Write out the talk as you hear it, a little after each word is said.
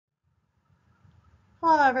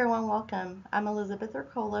Hello everyone, welcome. I'm Elizabeth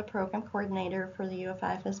Urcola, Program Coordinator for the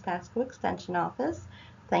IFAS Pasco Extension Office.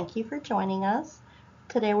 Thank you for joining us.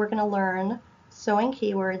 Today we're going to learn sewing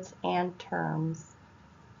keywords and terms.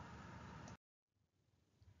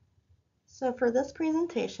 So for this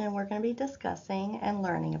presentation, we're going to be discussing and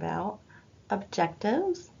learning about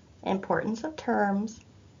objectives, importance of terms,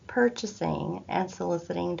 purchasing, and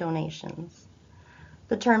soliciting donations.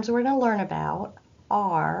 The terms we're going to learn about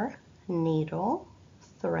are needle,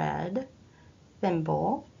 thread,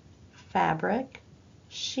 thimble, fabric,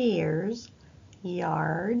 shears,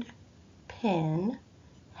 yard, pin,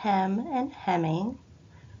 hem and hemming,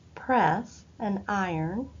 press and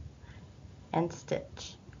iron, and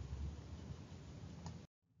stitch.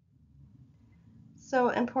 So,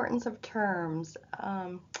 importance of terms.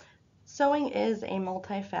 Sewing is a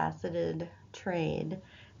multifaceted trade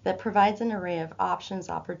that provides an array of options,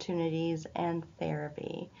 opportunities, and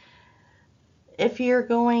therapy. If you're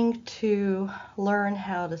going to learn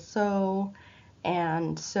how to sew,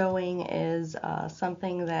 and sewing is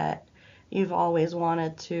something that you've always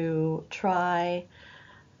wanted to try,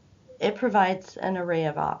 it provides an array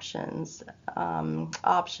of options.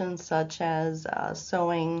 Options such as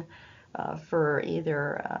sewing for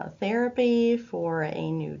either therapy, for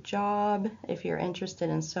a new job, if you're interested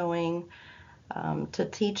in sewing, to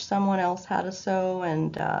teach someone else how to sew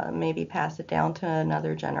and maybe pass it down to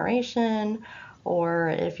another generation, or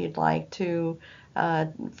if you'd like to,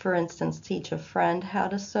 for instance, teach a friend how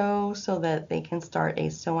to sew so that they can start a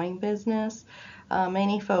sewing business.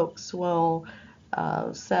 Many folks will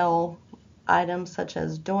sell items such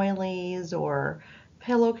as doilies or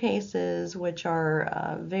pillowcases, which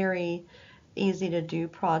are very easy to do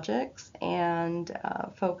projects, and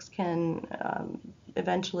folks can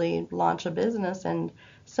eventually launch a business and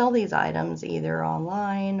sell these items either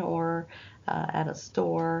online or at a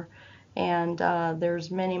store. And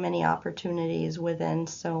there's many opportunities within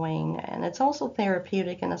sewing, and it's also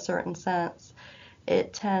therapeutic in a certain sense.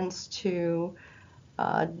 It tends to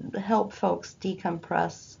help folks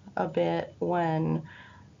decompress a bit when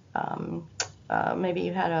maybe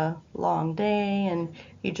you had a long day and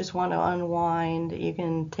you just want to unwind. You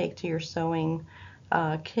can take to your sewing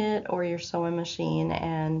kit or your sewing machine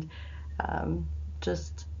and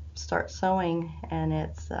just start sewing, and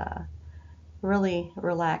it's really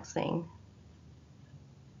relaxing.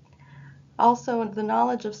 Also, the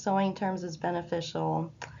knowledge of sewing terms is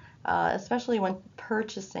beneficial, especially when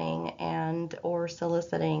purchasing and or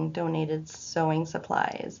soliciting donated sewing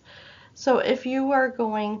supplies. So if you are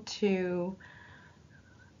going to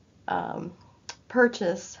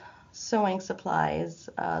purchase sewing supplies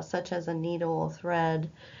such as a needle,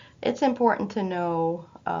 thread, it's important to know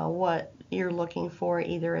what you're looking for,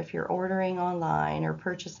 either if you're ordering online or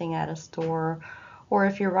purchasing at a store, or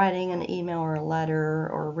if you're writing an email or a letter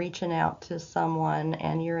or reaching out to someone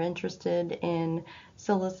and you're interested in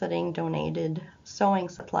soliciting donated sewing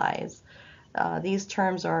supplies. These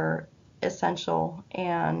terms are essential,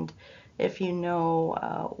 and if you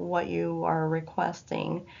know what you are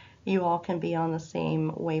requesting, you all can be on the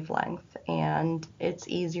same wavelength, and it's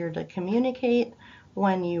easier to communicate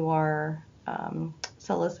when you are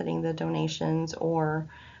soliciting the donations or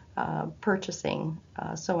purchasing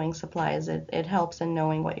sewing supplies. It helps in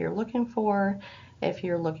knowing what you're looking for. If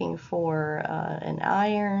you're looking for an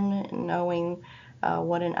iron, knowing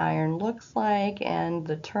what an iron looks like and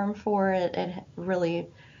the term for it, it really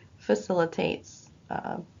facilitates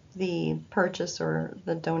the purchase or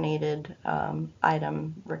the donated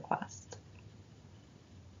item request.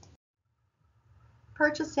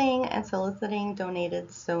 Purchasing and soliciting donated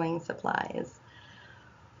sewing supplies.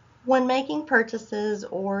 When making purchases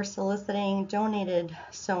or soliciting donated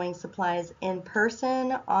sewing supplies in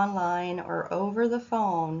person, online, or over the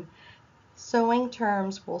phone, sewing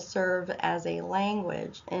terms will serve as a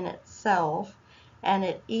language in itself, and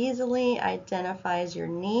it easily identifies your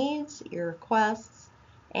needs, your requests,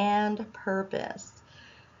 and purpose.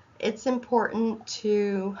 It's important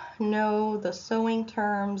to know the sewing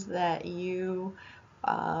terms that you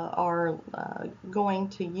are going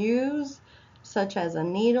to use, such as a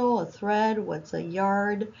needle, a thread, what's a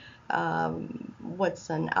yard, what's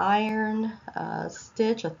an iron,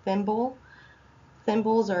 stitch, a thimble.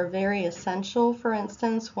 Thimbles are very essential, for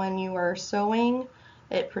instance, when you are sewing.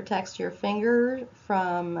 It protects your finger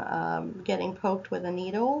from getting poked with a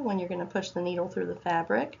needle when you're going to push the needle through the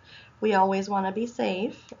fabric. We always want to be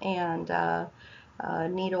safe, and a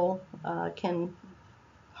needle can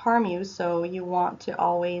harm you, so you want to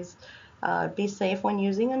always be safe when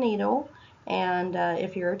using a needle. And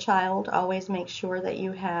if you're a child, always make sure that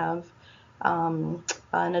you have an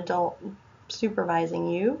adult supervising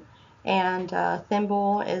you. And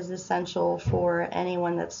thimble is essential for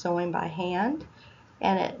anyone that's sewing by hand,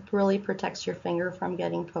 and it really protects your finger from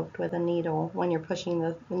getting poked with a needle when you're pushing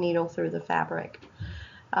the needle through the fabric.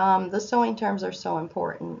 The sewing terms are so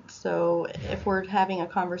important. So if we're having a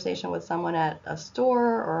conversation with someone at a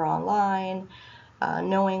store or online,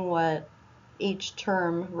 knowing what each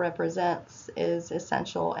term represents is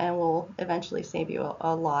essential and will eventually save you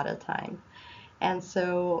a lot of time. And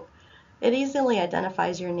so it easily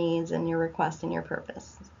identifies your needs and your request and your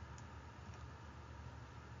purpose.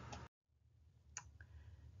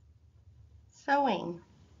 Sewing.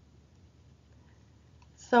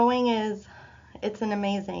 Sewing it's an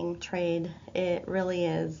amazing trade. It really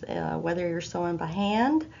is. Whether you're sewing by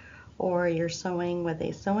hand or you're sewing with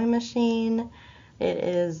a sewing machine, it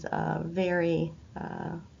is a very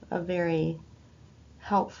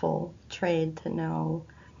helpful trade to know.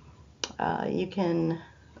 You can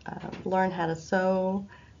learn how to sew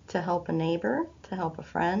to help a neighbor, to help a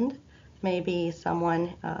friend. Maybe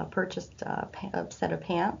someone purchased a set of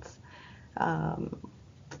pants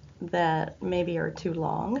that maybe are too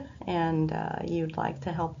long, and you'd like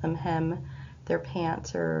to help them hem their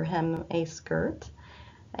pants or hem a skirt.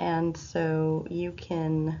 And so you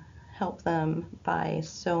can help them by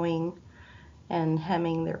sewing and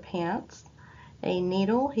hemming their pants. A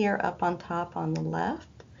needle here up on top on the left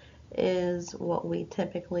is what we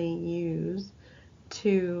typically use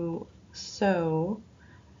to sew,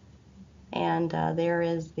 and there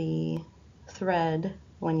is the thread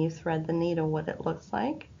when you thread the needle, what it looks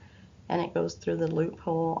like, and it goes through the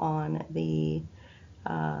loophole on the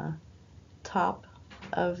top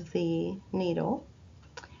of the needle,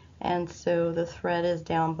 and so the thread is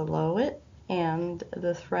down below it, and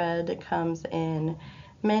the thread comes in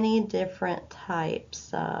many different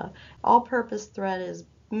types. All-purpose thread is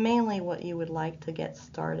mainly what you would like to get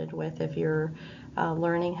started with if you're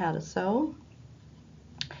learning how to sew.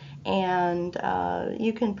 And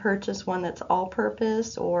you can purchase one that's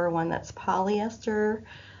all-purpose or one that's polyester.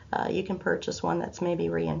 You can purchase one that's maybe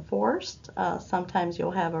reinforced. Sometimes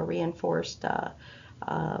you'll have a reinforced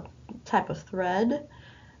type of thread.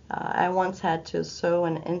 I once had to sew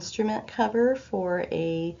an instrument cover for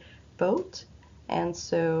a boat, and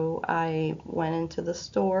so I went into the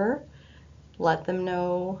store, let them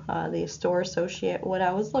know, the store associate, what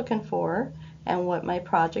I was looking for and what my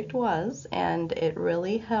project was, and it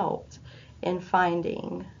really helped in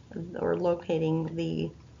finding or locating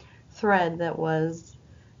the thread that was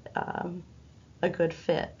a good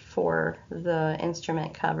fit for the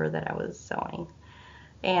instrument cover that I was sewing.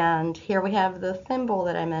 And here we have the thimble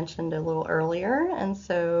that I mentioned a little earlier, and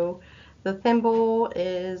so the thimble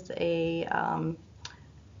is a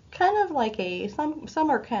kind of like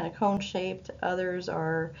some are kind of cone shaped, others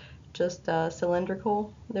are just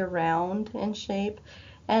cylindrical. They're round in shape,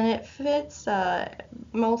 and it fits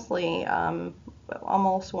mostly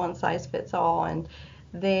almost one size fits all, and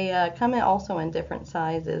they come in also in different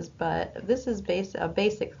sizes, but this is a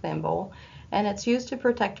basic thimble, and it's used to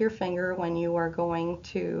protect your finger when you are going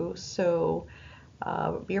to sew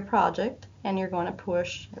your project, and you're going to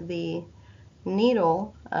push the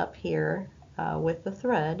needle up here with the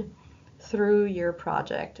thread through your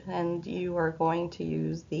project, and you are going to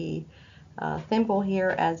use the thimble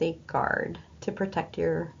here as a guard to protect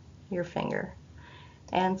your finger.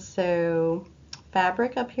 And so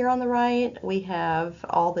fabric up here on the right, we have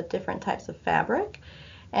all the different types of fabric,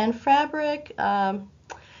 and fabric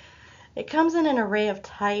it comes in an array of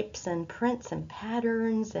types and prints and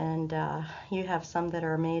patterns, and you have some that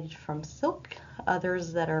are made from silk,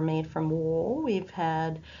 others that are made from wool. We've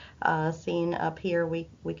had seen up here, we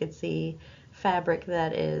could see fabric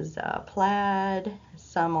that is plaid,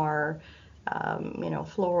 some are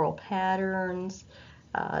floral patterns.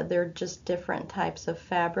 They're just different types of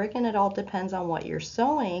fabric, and it all depends on what you're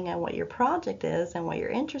sewing and what your project is and what you're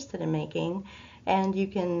interested in making, and you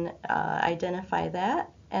can identify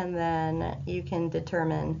that, and then you can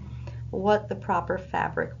determine what the proper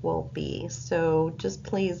fabric will be. So just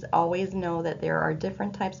please always know that there are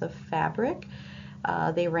different types of fabric.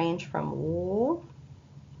 They range from wool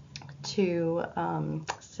to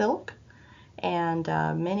silk, and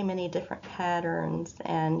many different patterns,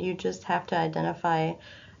 and you just have to identify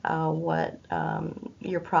what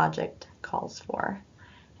your project calls for.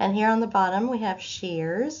 And here on the bottom we have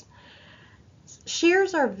shears.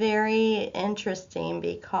 Shears are very interesting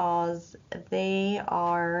because they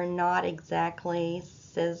are not exactly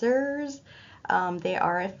scissors. They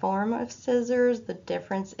are a form of scissors. The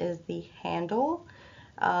difference is the handle.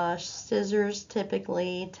 Scissors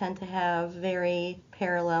typically tend to have very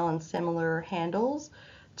parallel and similar handles,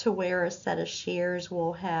 to where a set of shears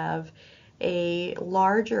will have a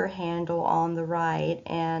larger handle on the right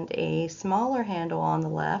and a smaller handle on the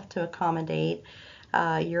left to accommodate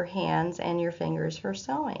your hands and your fingers for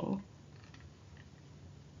sewing.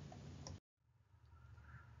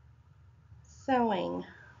 Sewing.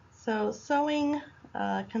 So sewing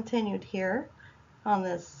continued here on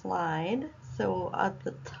this slide. So at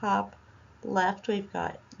the top left we've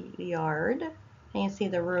got yard, and you see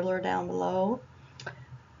the ruler down below.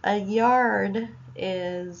 A yard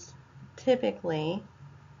is typically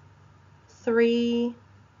 3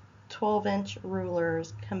 12-inch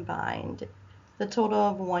rulers combined. The total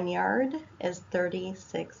of 1 yard is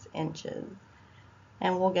 36 inches.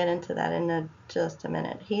 And we'll get into that in just a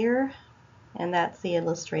minute here. And that's the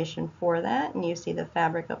illustration for that. And you see the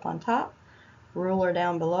fabric up on top, ruler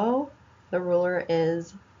down below. The ruler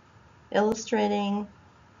is illustrating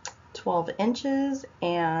 12 inches,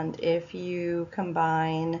 and if you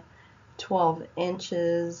combine 12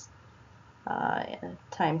 inches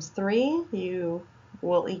times 3, you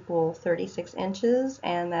will equal 36 inches,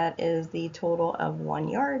 and that is the total of 1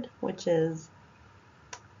 yard, which is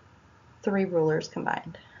 3 rulers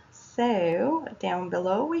combined. So down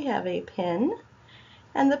below we have a pin,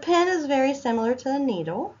 and the pin is very similar to a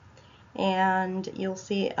needle, and you'll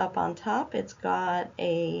see up on top it's got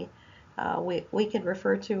a we could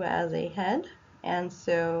refer to as a head, and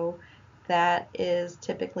so that is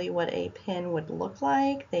typically what a pin would look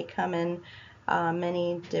like. They come in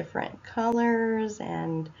many different colors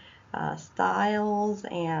and styles,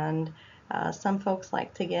 and some folks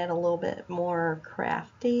like to get a little bit more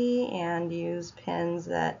crafty and use pins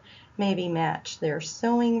that maybe match their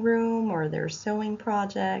sewing room or their sewing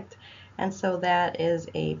project, and so that is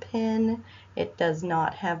a pin. It does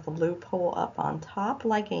not have the loophole up on top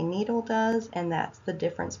like a needle does, and that's the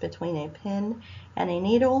difference between a pin and a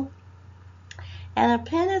needle. And a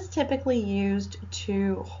pin is typically used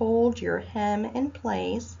to hold your hem in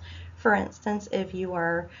place. For instance, if you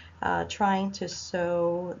are trying to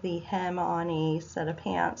sew the hem on a set of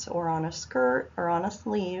pants or on a skirt or on a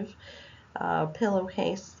sleeve,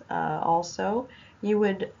 pillowcase also, you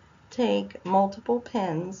would take multiple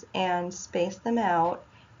pins and space them out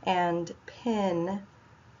and pin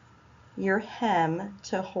your hem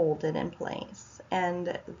to hold it in place,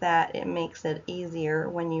 and that it makes it easier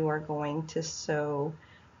when you are going to sew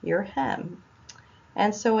your hem.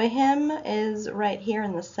 And so a hem is right here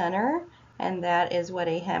in the center, and that is what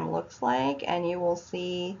a hem looks like, and you will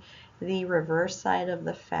see the reverse side of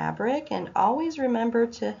the fabric. And always remember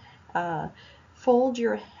to fold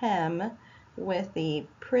your hem with the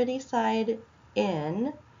pretty side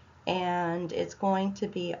in, and it's going to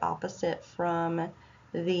be opposite from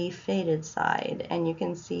the faded side, and you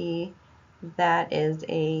can see that is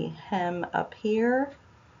a hem up here,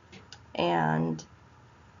 and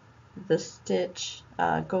the stitch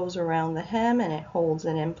goes around the hem and it holds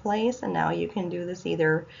it in place. And now you can do this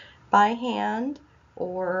either by hand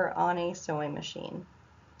or on a sewing machine.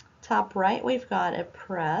 Top right we've got a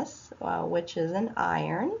press, which is an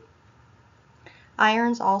iron.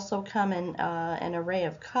 Irons also come in an array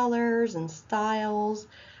of colors and styles.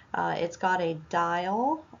 It's got a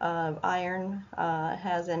dial. Iron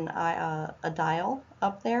has a dial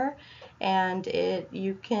up there, and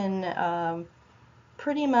you can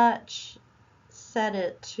pretty much set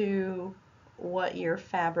it to what your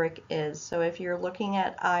fabric is. So if you're looking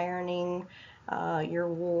at ironing your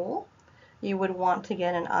wool, you would want to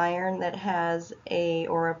get an iron that has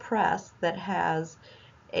or a press that has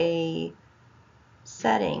a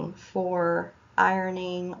setting for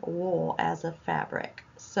ironing wool as a fabric.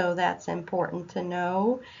 So that's important to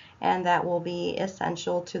know, and that will be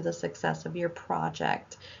essential to the success of your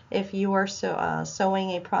project. If you are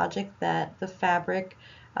sewing a project that the fabric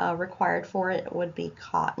required for it would be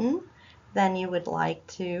cotton, then you would like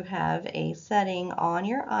to have a setting on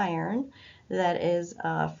your iron that is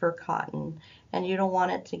for cotton, and you don't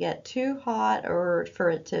want it to get too hot or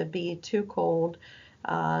for it to be too cold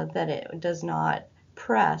that it does not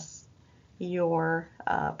press your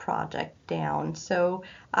project down. So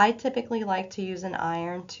I typically like to use an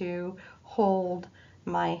iron to hold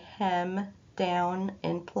my hem down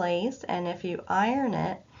in place, and if you iron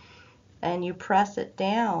it and you press it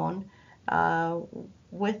down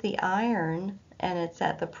with the iron and it's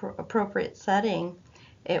at the appropriate setting,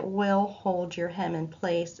 it will hold your hem in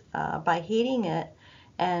place by heating it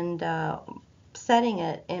and setting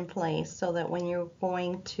it in place, so that when you're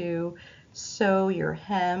going to sew your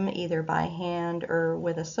hem either by hand or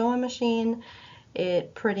with a sewing machine,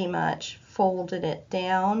 it pretty much folded it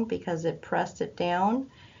down because it pressed it down,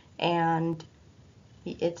 and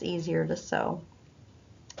it's easier to sew.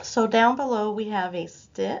 So down below we have a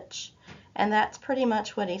stitch, And that's pretty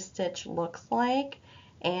much what a stitch looks like.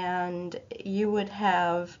 And you would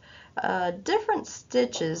have different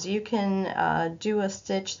stitches. You can do a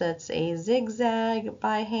stitch that's a zigzag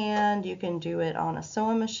by hand. You can do it on a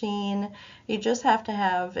sewing machine. You just have to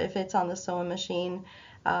have, if it's on the sewing machine,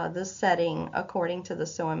 the setting according to the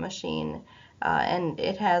sewing machine. And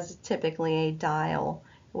it has typically a dial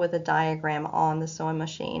with a diagram on the sewing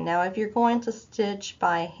machine. Now, if you're going to stitch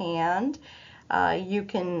by hand, you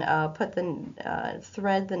can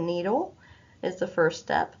thread the needle is the first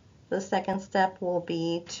step. The second step will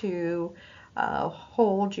be to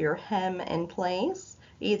hold your hem in place,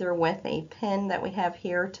 either with a pin that we have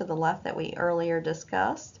here to the left that we earlier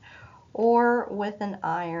discussed, or with an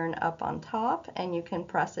iron up on top, and you can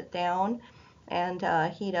press it down and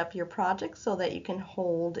heat up your project so that you can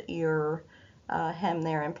hold your hem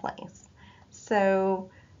there in place.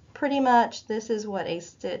 So pretty much this is what a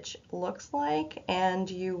stitch looks like, and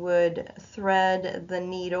you would thread the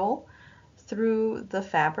needle through the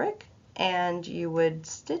fabric and you would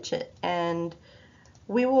stitch it, and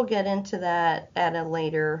we will get into that at a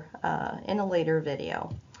later in a later video.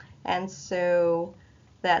 And so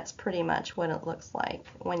that's pretty much what it looks like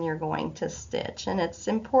when you're going to stitch, and it's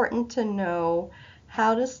important to know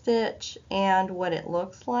how to stitch and what it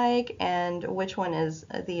looks like and which one is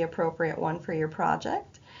the appropriate one for your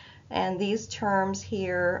project. And these terms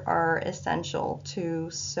here are essential to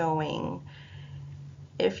sewing.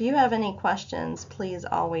 If you have any questions, please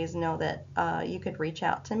always know that you could reach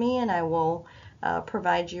out to me, and I will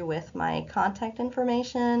provide you with my contact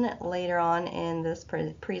information later on in this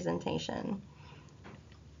presentation.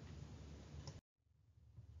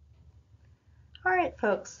 All right,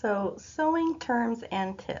 folks, so sewing terms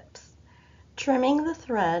and tips. Trimming the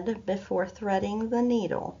thread before threading the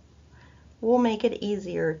needle will make it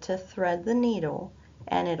easier to thread the needle,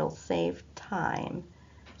 and it'll save time.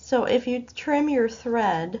 So if you trim your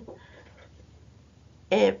thread,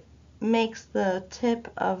 it makes the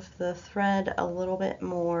tip of the thread a little bit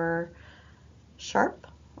more sharp,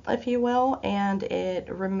 if you will, and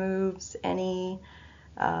it removes any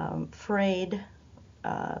frayed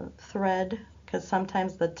thread, because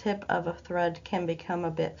sometimes the tip of a thread can become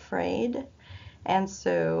a bit frayed, and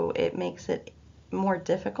so it makes it more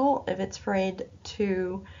difficult if it's frayed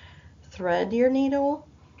to thread your needle.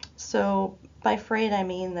 So by frayed I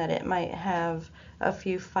mean that it might have a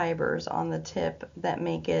few fibers on the tip that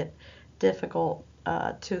make it difficult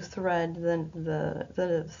to thread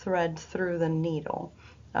the thread through the needle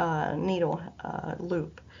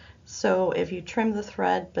loop. So if you trim the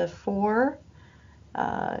thread before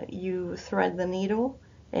you thread the needle,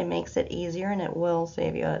 it makes it easier, and it will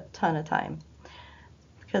save you a ton of time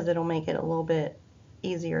because it'll make it a little bit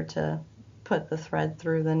easier to put the thread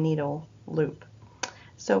through the needle loop.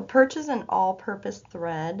 So purchase an all-purpose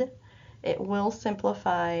thread. It will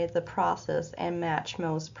simplify the process and match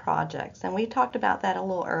most projects. And we talked about that a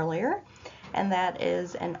little earlier, and that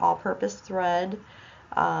is an all-purpose thread.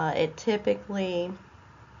 It typically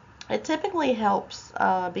helps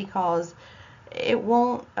because it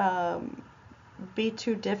won't be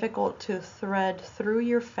too difficult to thread through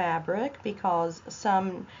your fabric, because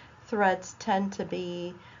some threads tend to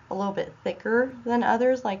be a little bit thicker than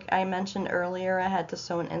others. Like I mentioned earlier, I had to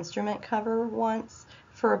sew an instrument cover once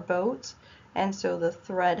for a boat, and so the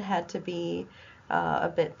thread had to be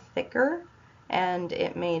a bit thicker, and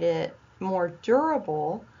it made it more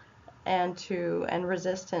durable and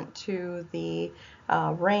resistant to the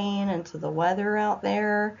rain and to the weather out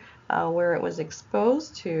there where it was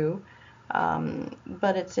exposed to.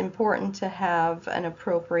 But it's important to have an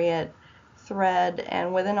appropriate thread,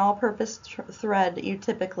 and with an all-purpose thread, you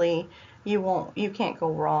can't go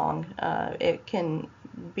wrong. It can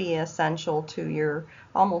be essential to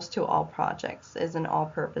almost to all projects is an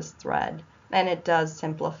all-purpose thread, and it does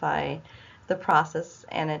simplify the process,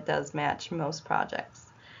 and it does match most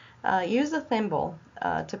projects. Use a thimble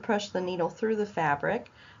to push the needle through the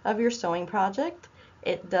fabric of your sewing project.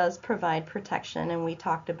 It does provide protection, and we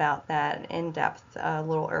talked about that in depth a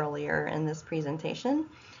little earlier in this presentation.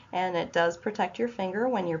 And it does protect your finger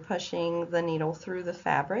when you're pushing the needle through the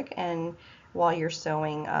fabric and while you're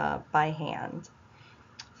sewing by hand.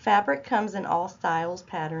 Fabric comes in all styles,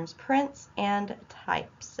 patterns, prints, and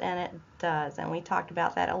types, and it does. And we talked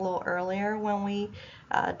about that a little earlier when we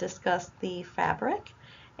discussed the fabric.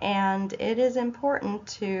 And it is important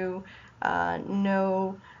to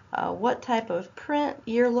know what type of print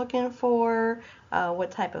you're looking for,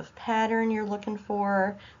 what type of pattern you're looking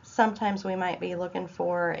for. Sometimes we might be looking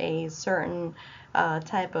for a certain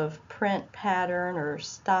type of print pattern or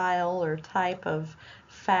style or type of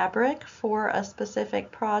fabric for a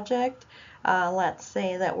specific project, Let's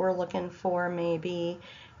say that we're looking for maybe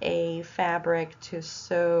a fabric to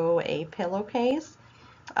sew a pillowcase.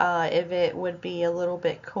 If it would be a little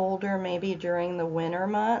bit colder, maybe during the winter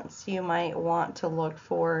months, you might want to look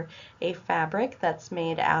for a fabric that's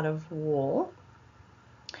made out of wool,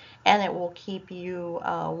 and it will keep you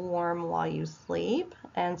warm while you sleep.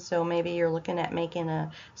 And so maybe you're looking at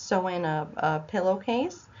sewing a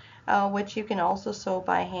pillowcase, which you can also sew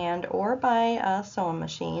by hand or by a sewing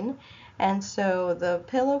machine. And so the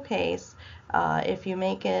pillowcase, if you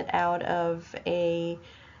make it out of a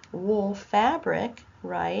wool fabric,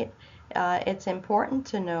 right, it's important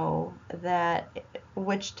to know that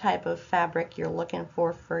which type of fabric you're looking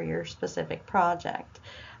for your specific project.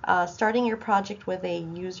 Starting your project with a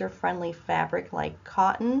user-friendly fabric like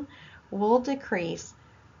cotton will decrease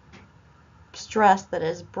stress that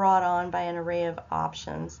is brought on by an array of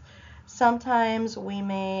options. Sometimes we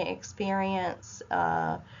may experience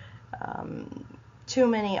too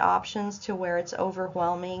many options to where it's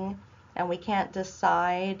overwhelming and we can't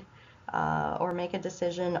decide or make a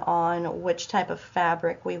decision on which type of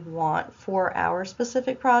fabric we want for our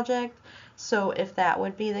specific project. So if that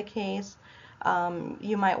would be the case,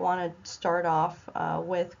 you might want to start off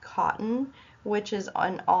with cotton, which is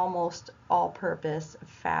an almost all-purpose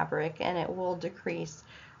fabric, and it will decrease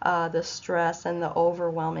the stress and the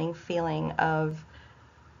overwhelming feeling of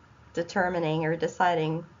determining or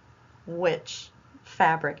deciding which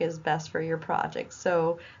fabric is best for your project.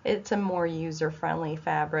 So it's a more user-friendly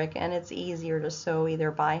fabric, and it's easier to sew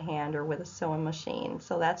either by hand or with a sewing machine.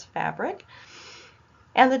 So that's fabric.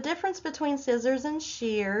 And the difference between scissors and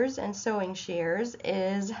shears and sewing shears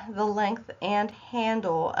is the length and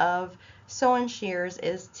handle of sewing shears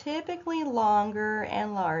is typically longer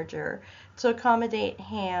and larger to accommodate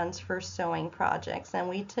hands for sewing projects. And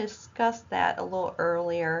we discussed that a little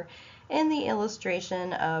earlier in the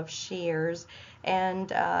illustration of shears.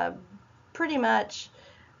 And pretty much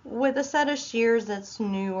with a set of shears that's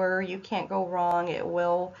newer, you can't go wrong. It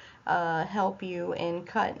will help you in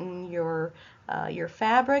cutting your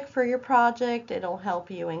fabric for your project. It'll help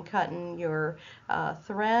you in cutting your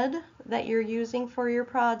thread that you're using for your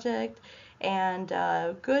project. And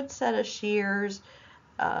a good set of shears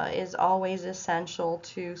is always essential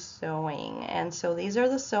to sewing. And so these are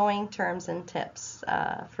the sewing terms and tips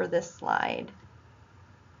for this slide.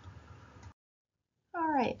 All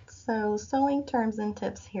right, so sewing terms and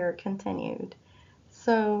tips here continued.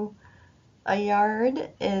 So a yard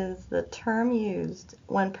is the term used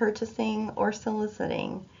when purchasing or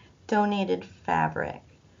soliciting donated fabric.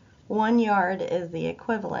 1 yard is the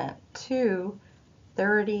equivalent to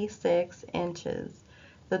 36 inches,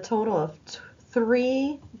 the total of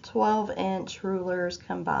 3 12-inch rulers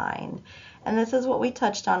combined. And this is what we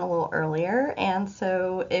touched on a little earlier. And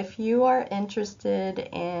so if you are interested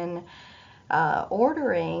in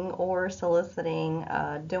ordering or soliciting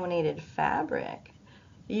donated fabric,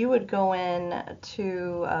 you would go in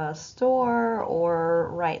to a store or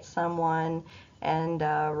write someone and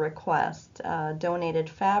request donated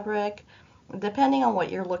fabric. Depending on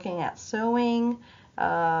what you're looking at sewing,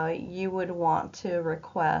 you would want to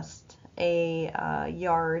request a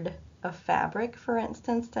yard of fabric, for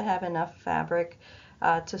instance, to have enough fabric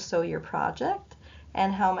to sew your project,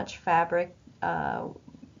 and how much fabric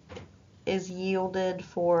is yielded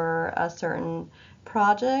for a certain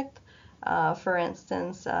project. For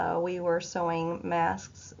instance, we were sewing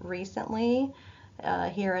masks recently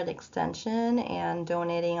here at Extension and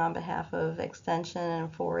donating on behalf of Extension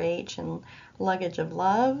and 4-H and Luggage of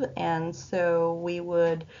Love. And so we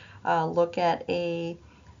would look at a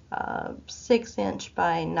 6-inch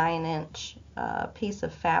by 9-inch piece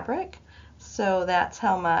of fabric. So that's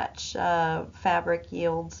how much fabric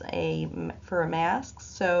yields for a mask.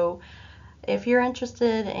 So if you're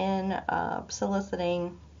interested in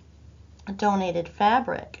soliciting donated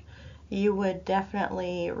fabric, you would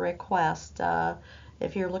definitely request,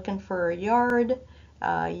 if you're looking for a yard,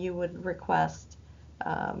 you would request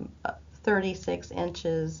 36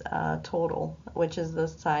 inches total, which is the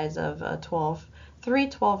size of 3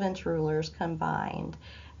 12-inch rulers combined.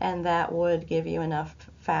 And that would give you enough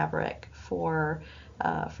fabric for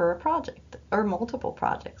a project or multiple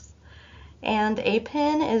projects. And a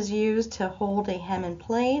pin is used to hold a hem in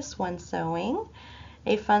place when sewing.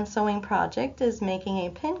 A fun sewing project is making a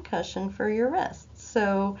pin cushion for your wrists.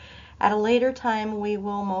 So at a later time, we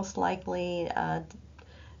will most likely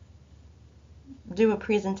do a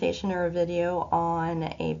presentation or a video on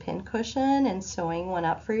a pin cushion and sewing one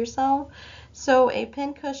up for yourself. So a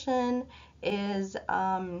pin cushion is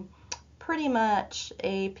pretty much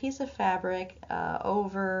a piece of fabric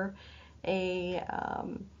over a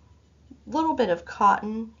little bit of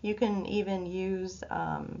cotton. You can even use,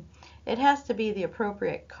 it has to be the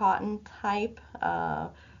appropriate cotton type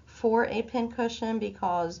for a pincushion,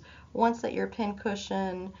 because once that your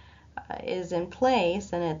pincushion is in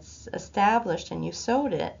place and it's established and you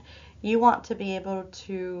sewed it, you want to be able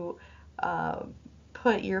to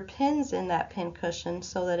put your pins in that pincushion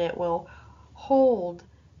so that it will hold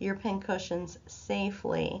your pincushions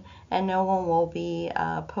safely and no one will be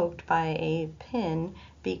poked by a pin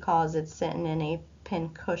because it's sitting in a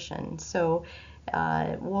pincushion. So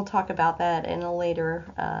we'll talk about that in a later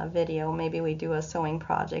video. Maybe we do a sewing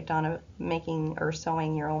project on making or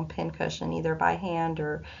sewing your own pincushion, either by hand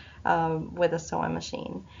or with a sewing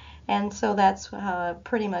machine. And so that's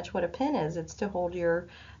pretty much what a pin is. It's to hold your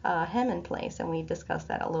hem in place, and we discussed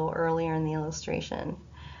that a little earlier in the illustration.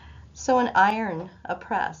 So an iron, a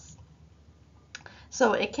press.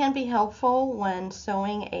 So it can be helpful when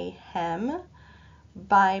sewing a hem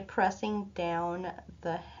by pressing down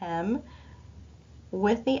the hem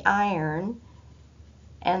with the iron,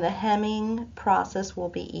 and the hemming process will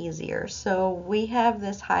be easier. So we have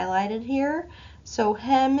this highlighted here. So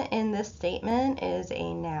hem in this statement is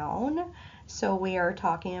a noun. So we are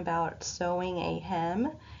talking about sewing a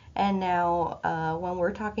hem. And now when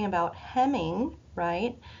we're talking about hemming,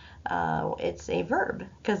 right, it's a verb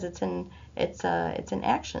because it's an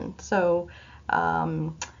action. So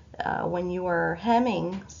when you are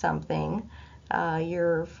hemming something,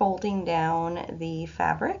 you're folding down the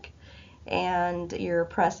fabric and you're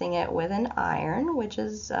pressing it with an iron, which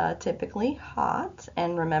is typically hot.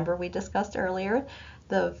 And remember, we discussed earlier,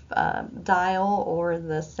 the dial or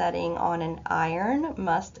the setting on an iron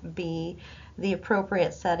must be the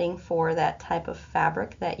appropriate setting for that type of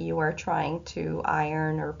fabric that you are trying to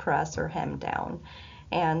iron or press or hem down.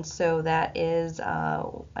 And so that is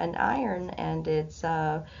an iron, and it's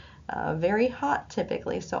very hot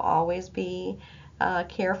typically, so always be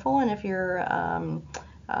careful. And if you're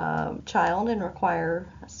child and require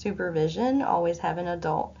supervision, always have an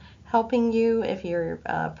adult helping you if you're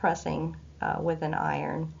pressing with an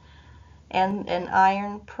iron. And an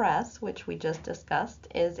iron press, which we just discussed,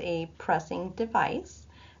 is a pressing device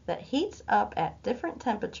that heats up at different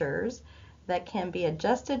temperatures that can be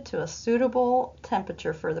adjusted to a suitable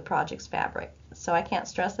temperature for the project's fabric. So I can't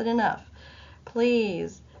stress it enough.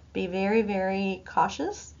 Please be very, very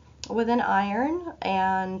cautious with an iron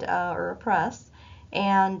and or a press.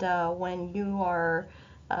 And when you are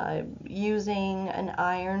using an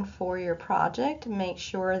iron for your project, make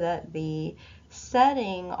sure that the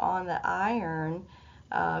setting on the iron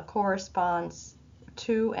corresponds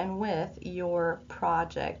to and with your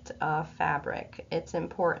project fabric. It's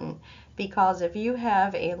important because if you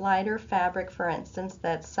have a lighter fabric, for instance,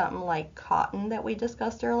 that's something like cotton that we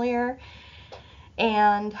discussed earlier,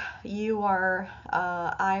 and you are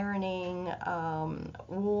ironing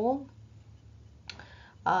wool,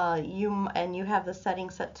 you have the setting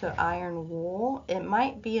set to iron wool, it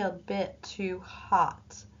might be a bit too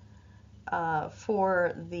hot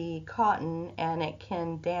for the cotton, and it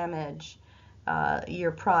can damage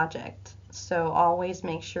your project. So always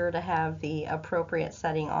make sure to have the appropriate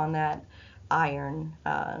setting on that iron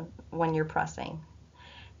when you're pressing.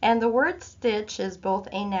 And the word stitch is both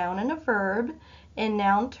a noun and a verb. In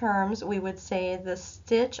noun terms, we would say the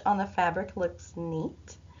stitch on the fabric looks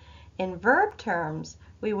neat. In verb terms,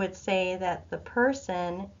 we would say that the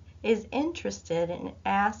person is interested in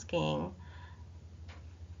asking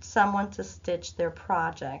someone to stitch their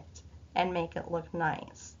project and make it look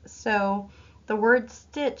nice. So the word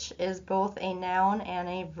stitch is both a noun and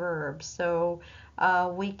a verb. So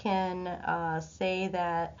we can say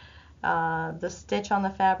that the stitch on the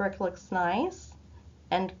fabric looks nice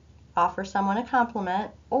and offer someone a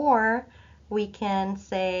compliment, or we can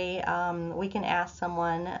say, we can ask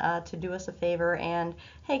someone to do us a favor and,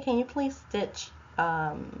 hey, can you please stitch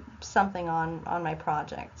something on my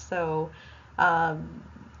project? So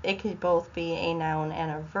it could both be a noun and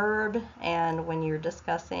a verb, and when you're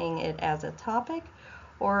discussing it as a topic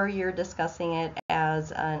or you're discussing it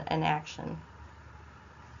as an action.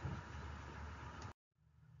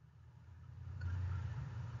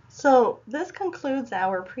 So this concludes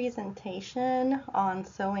our presentation on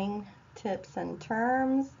sewing tips and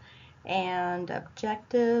terms and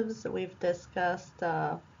objectives. We've discussed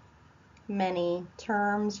many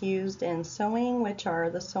terms used in sewing, which are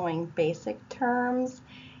the sewing basic terms,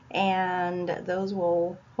 and those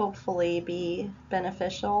will hopefully be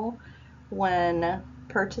beneficial when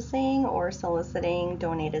purchasing or soliciting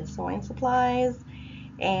donated sewing supplies.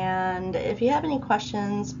 And if you have any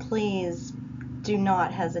questions, please do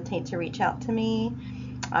not hesitate to reach out to me.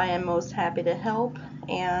 I am most happy to help,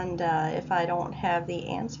 and if I don't have the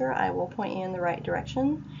answer, I will point you in the right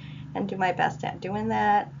direction and do my best at doing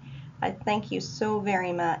that. I thank you so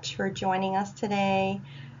very much for joining us today.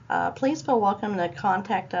 Please feel welcome to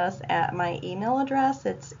contact us at my email address.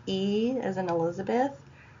 It's E as in Elizabeth,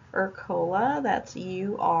 Urquiola, that's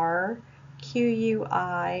URQUIOLA,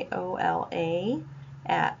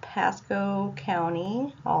 at Pasco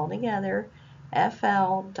County, all together,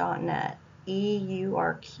 FL.net.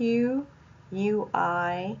 EURQUIOLA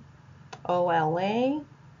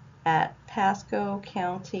at Pasco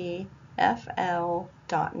County,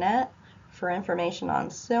 FL.net for information on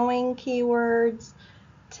sewing keywords,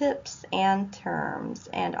 tips, and terms.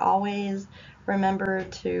 And always remember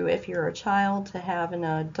to, if you're a child, to have an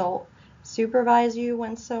adult supervise you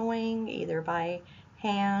when sewing, either by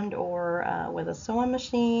hand or with a sewing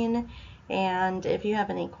machine. And if you have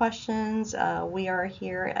any questions, we are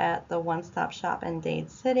here at the One Stop Shop in Dade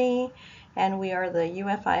City, and we are the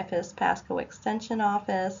IFAS Pasco Extension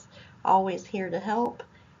office, always here to help,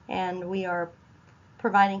 and we are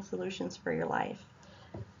providing solutions for your life.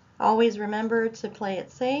 Always remember to play it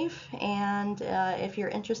safe, and if you're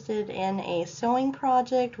interested in a sewing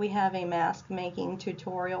project, we have a mask making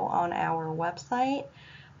tutorial on our website.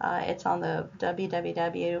 It's on the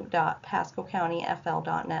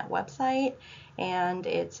www.pascocountyfl.net website, and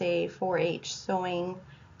it's a 4-H sewing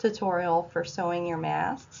tutorial for sewing your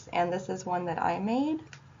masks, and this is one that I made.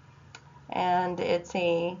 And it's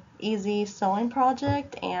a easy sewing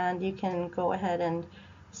project, and you can go ahead and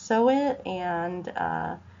sew it, and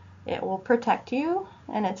it will protect you,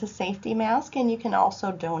 and it's a safety mask, and you can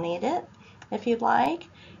also donate it if you'd like.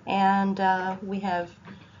 And we have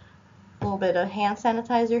a little bit of hand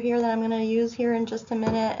sanitizer here that I'm going to use here in just a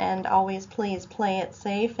minute. And always please play it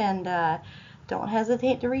safe, and don't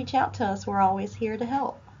hesitate to reach out to us. We're always here to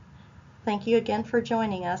help. Thank you again for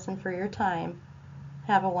joining us and for your time.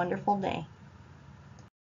 Have a wonderful day.